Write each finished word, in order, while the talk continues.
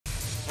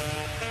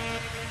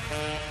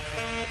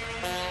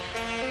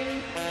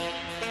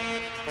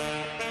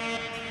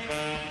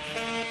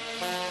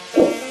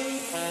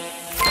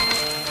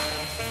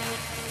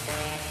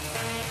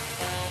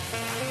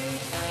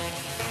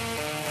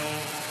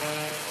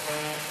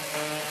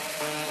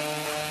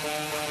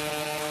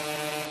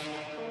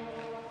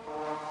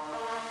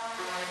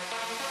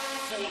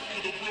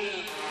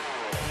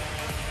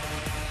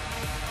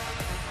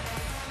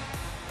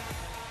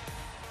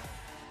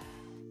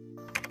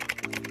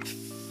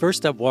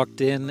First, I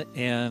walked in,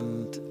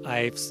 and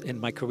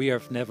in my career,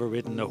 I've never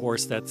ridden a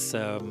horse that's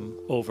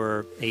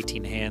over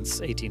 18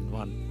 hands,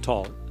 18.1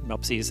 tall.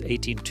 Mopsy is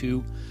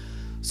 18.2,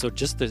 so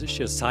just the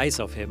sheer size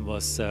of him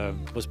was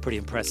pretty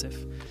impressive.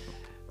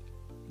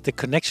 The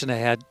connection I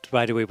had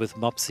right away with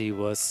Mopsy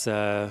was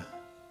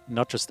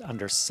not just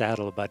under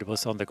saddle, but it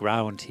was on the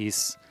ground.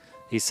 He's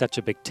such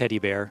a big teddy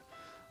bear.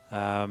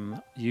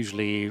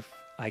 Usually,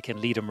 I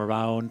can lead him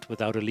around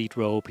without a lead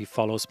rope. He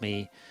follows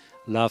me,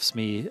 loves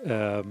me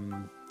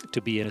to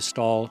be in a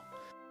stall.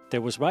 There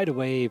was right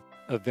away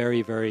a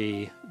very,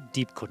 very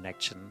deep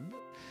connection.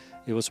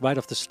 It was right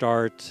off the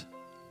start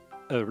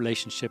a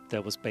relationship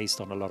that was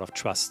based on a lot of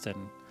trust and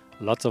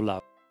lots of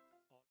love.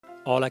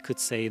 All I could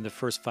say in the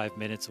first 5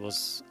 minutes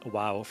was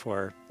wow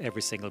for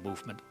every single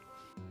movement.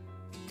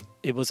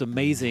 It was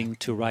amazing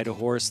to ride a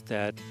horse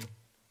that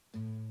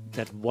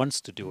wants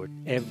to do it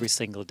every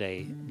single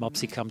day.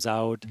 Mopsy comes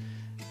out,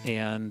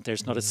 and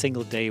there's not a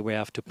single day where I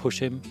have to push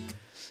him.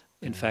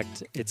 In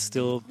fact, it's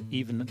still,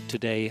 even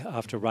today,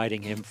 after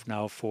riding him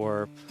now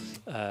for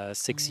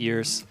 6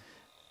 years,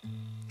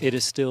 it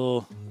is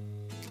still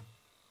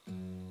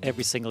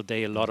every single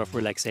day a lot of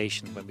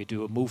relaxation. When we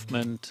do a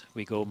movement,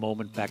 we go a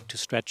moment back to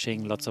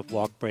stretching, lots of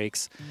walk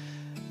breaks,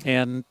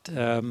 and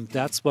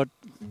that's what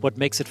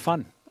makes it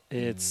fun.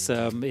 It's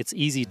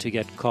easy to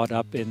get caught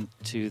up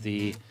into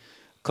the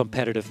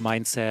competitive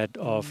mindset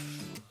of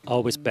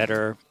always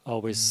better,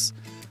 always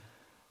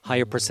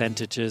higher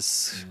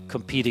percentages,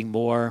 competing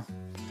more.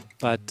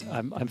 But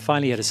I'm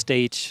finally at a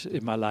stage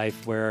in my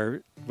life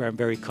where I'm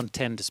very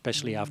content,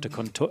 especially after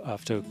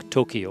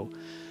Tokyo.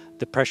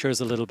 The pressure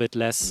is a little bit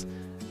less,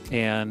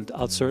 and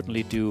I'll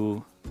certainly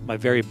do my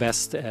very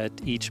best at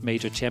each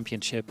major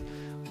championship.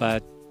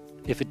 But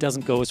if it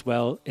doesn't go as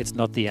well, it's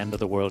not the end of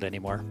the world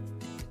anymore.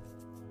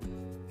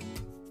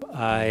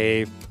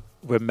 I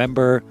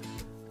remember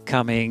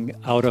coming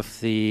out of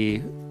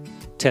the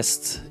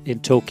tests in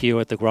Tokyo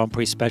at the Grand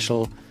Prix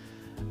Special,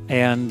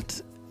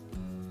 and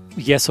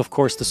yes, of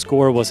course, the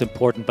score was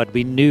important, but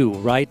we knew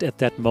right at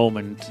that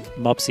moment,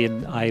 Mopsy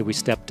and I, we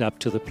stepped up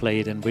to the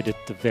plate and we did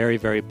the very,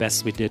 very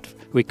best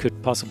we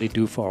could possibly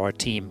do for our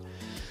team.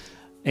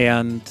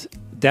 And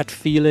that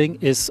feeling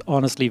is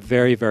honestly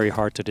very, very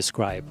hard to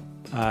describe.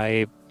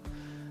 I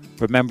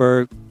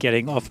remember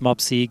getting off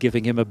Mopsy,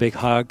 giving him a big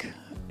hug,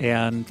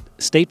 and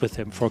stayed with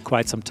him for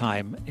quite some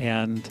time.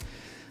 And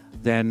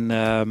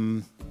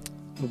then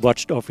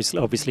watched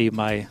obviously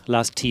my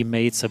last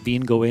teammate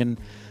Sabine go in,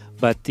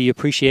 but the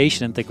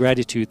appreciation and the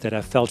gratitude that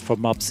I felt for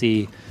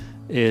Mopsy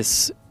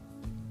is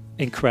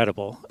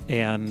incredible,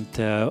 and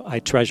I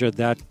treasure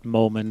that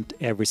moment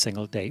every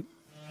single day.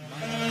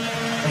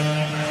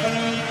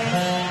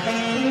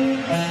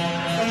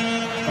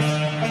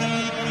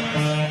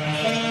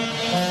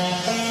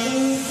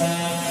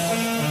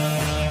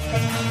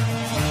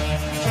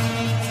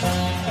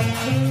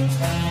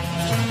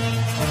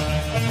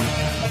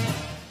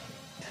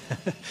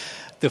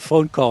 The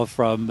phone call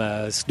from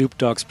Snoop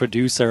Dogg's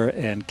producer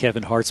and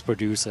Kevin Hart's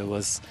producer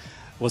was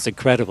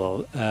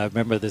incredible.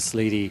 Remember this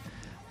lady,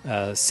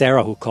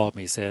 Sarah, who called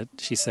me,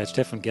 she said,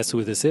 "Stefan, guess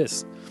who this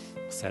is?"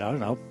 I said, "I don't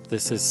know.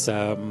 This is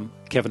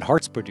Kevin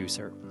Hart's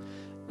producer."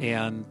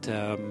 And,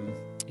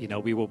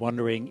 we were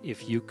wondering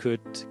if you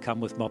could come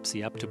with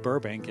Mopsy up to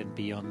Burbank and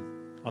be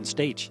on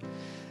stage.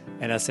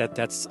 And I said,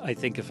 that's, I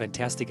think, a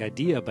fantastic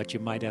idea, but you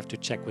might have to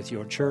check with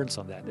your insurance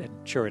on that. And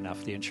sure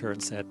enough, the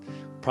insurance said,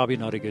 probably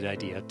not a good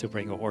idea to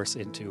bring a horse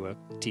into a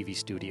TV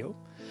studio.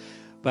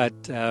 But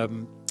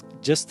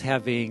just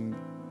having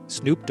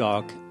Snoop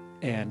Dogg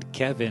and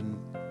Kevin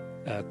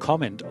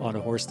comment on a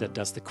horse that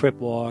does the Crip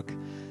walk,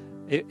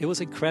 it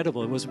was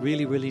incredible. It was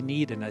really, really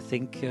neat. And I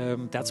think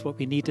that's what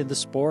we need in the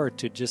sport,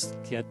 to just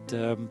get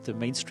the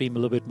mainstream a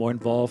little bit more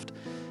involved.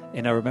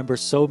 And I remember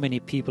so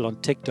many people on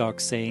TikTok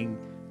saying,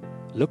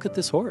 "Look at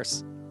this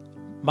horse.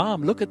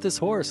 Mom, look at this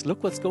horse.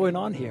 Look what's going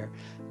on here."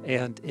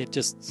 And it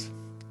just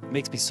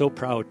makes me so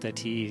proud that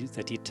he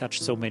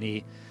touched so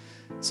many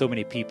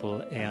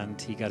people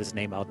and he got his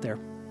name out there.